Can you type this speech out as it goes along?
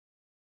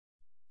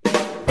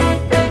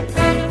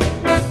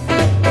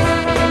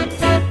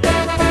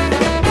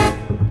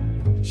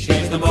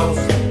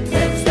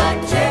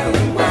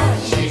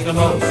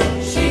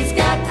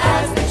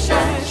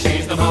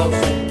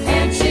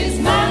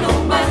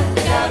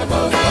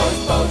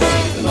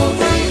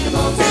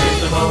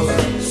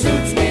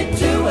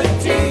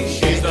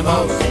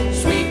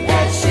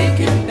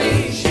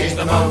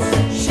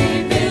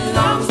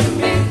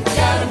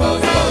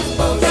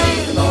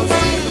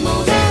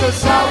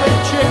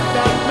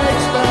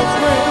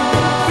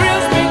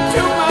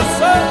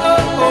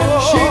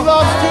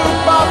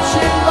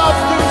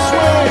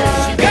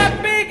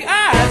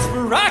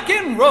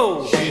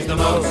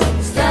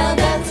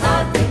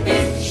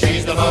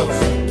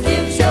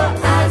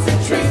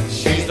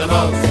the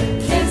most.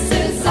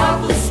 Kisses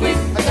awful sweet.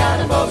 I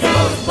got a most,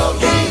 most, most.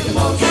 She's the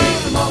most,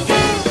 she's the most.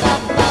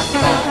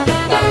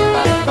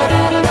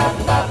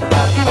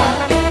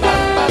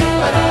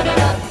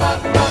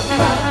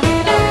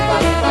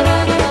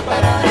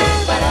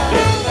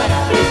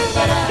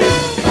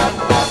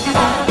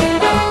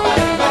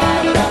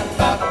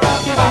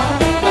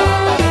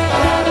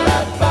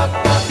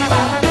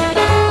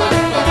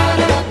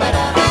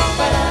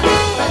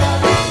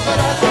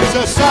 She's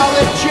a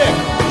solid chick.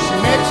 She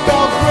makes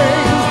dogs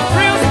ring. She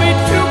thrills me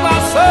to my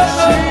soul.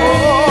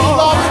 She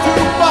loves to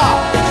bop.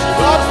 She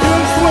loves to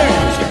swing.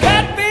 She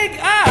got big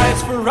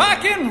eyes for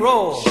rock and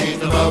roll. She's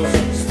the most.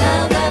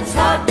 Smell that's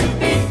hard to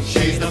beat.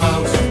 She's the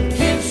most.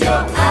 Gives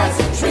your eyes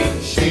a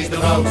treat. She's the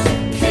most.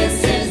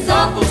 Kisses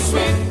awful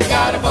sweet.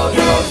 Got a most,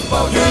 most,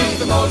 most. She's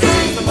the most.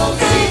 She's the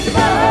most.